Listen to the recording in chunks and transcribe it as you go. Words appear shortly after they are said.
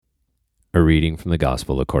A reading from the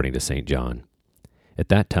Gospel according to St. John. At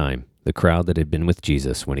that time, the crowd that had been with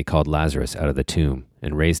Jesus when he called Lazarus out of the tomb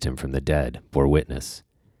and raised him from the dead bore witness.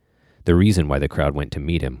 The reason why the crowd went to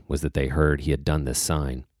meet him was that they heard he had done this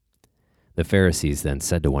sign. The Pharisees then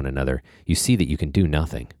said to one another, "You see that you can do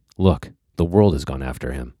nothing. Look, the world has gone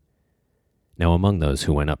after him." Now among those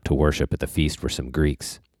who went up to worship at the feast were some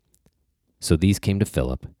Greeks. So these came to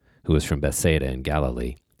Philip, who was from Bethsaida in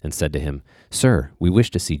Galilee, and said to him, "Sir, we wish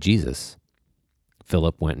to see Jesus."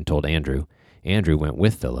 Philip went and told Andrew. Andrew went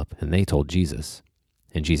with Philip, and they told Jesus.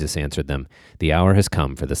 And Jesus answered them, "The hour has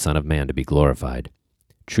come for the Son of Man to be glorified.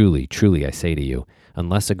 Truly, truly, I say to you,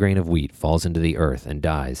 unless a grain of wheat falls into the earth and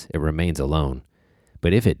dies, it remains alone.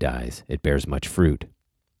 But if it dies, it bears much fruit.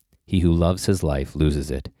 He who loves his life loses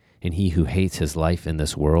it, and he who hates his life in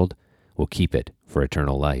this world will keep it for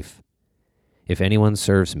eternal life. If anyone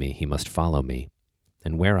serves me, he must follow me,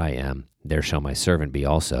 and where I am, there shall my servant be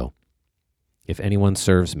also. If anyone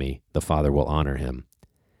serves me, the Father will honor him.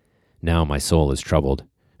 Now my soul is troubled,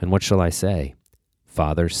 and what shall I say?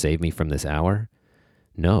 Father, save me from this hour?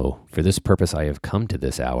 No, for this purpose I have come to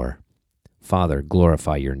this hour. Father,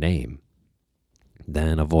 glorify your name."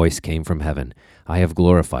 Then a voice came from heaven, "I have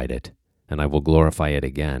glorified it, and I will glorify it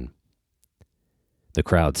again." The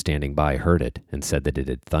crowd standing by heard it, and said that it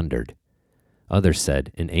had thundered. Others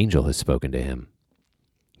said, "An angel has spoken to him."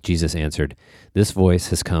 Jesus answered, "This voice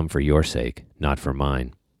has come for your sake, not for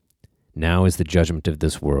mine. Now is the judgment of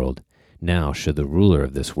this world. Now should the ruler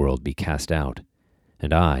of this world be cast out.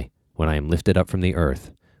 And I, when I am lifted up from the earth,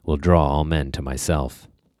 will draw all men to myself."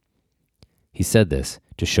 He said this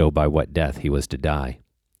to show by what death he was to die.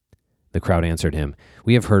 The crowd answered him,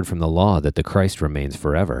 "We have heard from the law that the Christ remains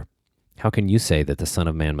forever. How can you say that the Son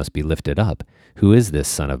of Man must be lifted up? Who is this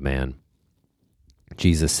Son of Man?"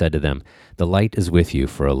 Jesus said to them, "The light is with you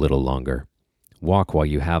for a little longer. Walk while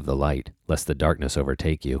you have the light, lest the darkness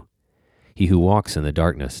overtake you. He who walks in the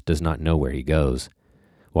darkness does not know where he goes.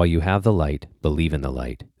 While you have the light, believe in the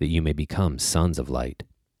light, that you may become sons of light."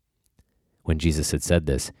 When Jesus had said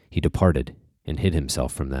this, he departed and hid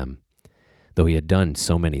himself from them. Though he had done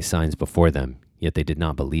so many signs before them, yet they did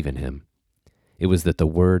not believe in him. It was that the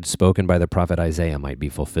word spoken by the prophet Isaiah might be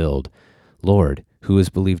fulfilled. "Lord, who has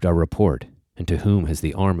believed our report? And to whom has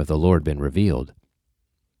the arm of the Lord been revealed?"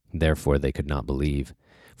 Therefore they could not believe.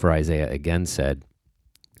 For Isaiah again said,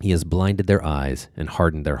 "He has blinded their eyes and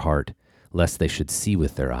hardened their heart, lest they should see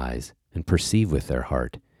with their eyes and perceive with their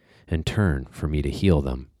heart, and turn for me to heal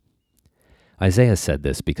them." Isaiah said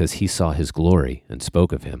this because he saw his glory and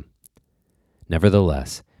spoke of him.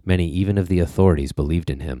 Nevertheless, many even of the authorities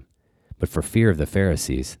believed in him, but for fear of the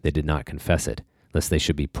Pharisees they did not confess it, lest they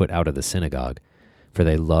should be put out of the synagogue, for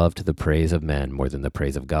they loved the praise of men more than the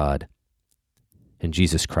praise of God. And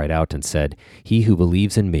Jesus cried out and said, "He who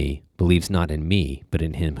believes in me believes not in me, but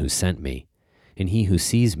in him who sent me. And he who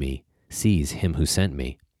sees me sees him who sent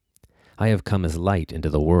me. I have come as light into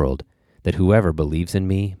the world, that whoever believes in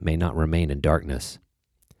me may not remain in darkness.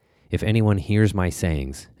 If anyone hears my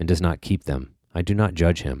sayings and does not keep them, I do not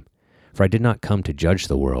judge him, for I did not come to judge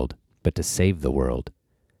the world, but to save the world.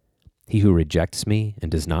 He who rejects me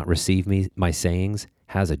and does not receive my sayings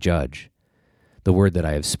has a judge. The word that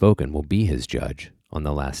I have spoken will be his judge on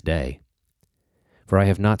the last day. For I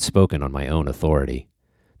have not spoken on my own authority.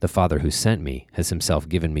 The Father who sent me has himself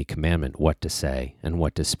given me commandment what to say and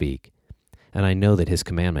what to speak, and I know that his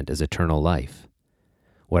commandment is eternal life.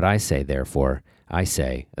 What I say, therefore, I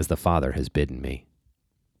say as the Father has bidden me."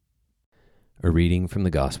 A reading from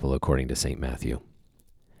the Gospel according to St. Matthew.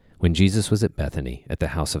 When Jesus was at Bethany, at the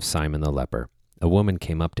house of Simon the leper, a woman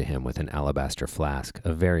came up to him with an alabaster flask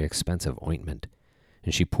of very expensive ointment,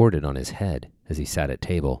 and she poured it on his head as he sat at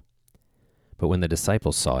table. But when the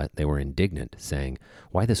disciples saw it, they were indignant, saying,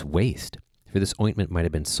 "Why this waste? For this ointment might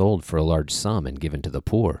have been sold for a large sum and given to the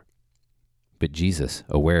poor." But Jesus,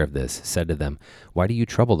 aware of this, said to them, "Why do you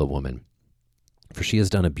trouble the woman? For she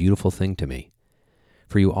has done a beautiful thing to me.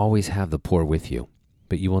 For you always have the poor with you,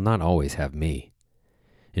 but you will not always have me.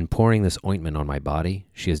 In pouring this ointment on my body,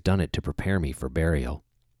 she has done it to prepare me for burial.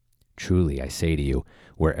 Truly, I say to you,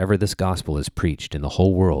 wherever this gospel is preached in the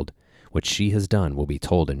whole world, what she has done will be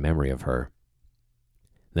told in memory of her."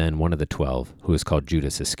 Then one of the 12, who was called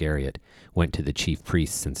Judas Iscariot, went to the chief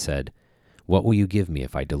priests and said, "What will you give me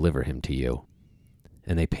if I deliver him to you?"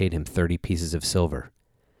 And they paid him 30 pieces of silver.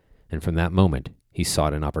 And from that moment he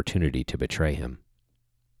sought an opportunity to betray him.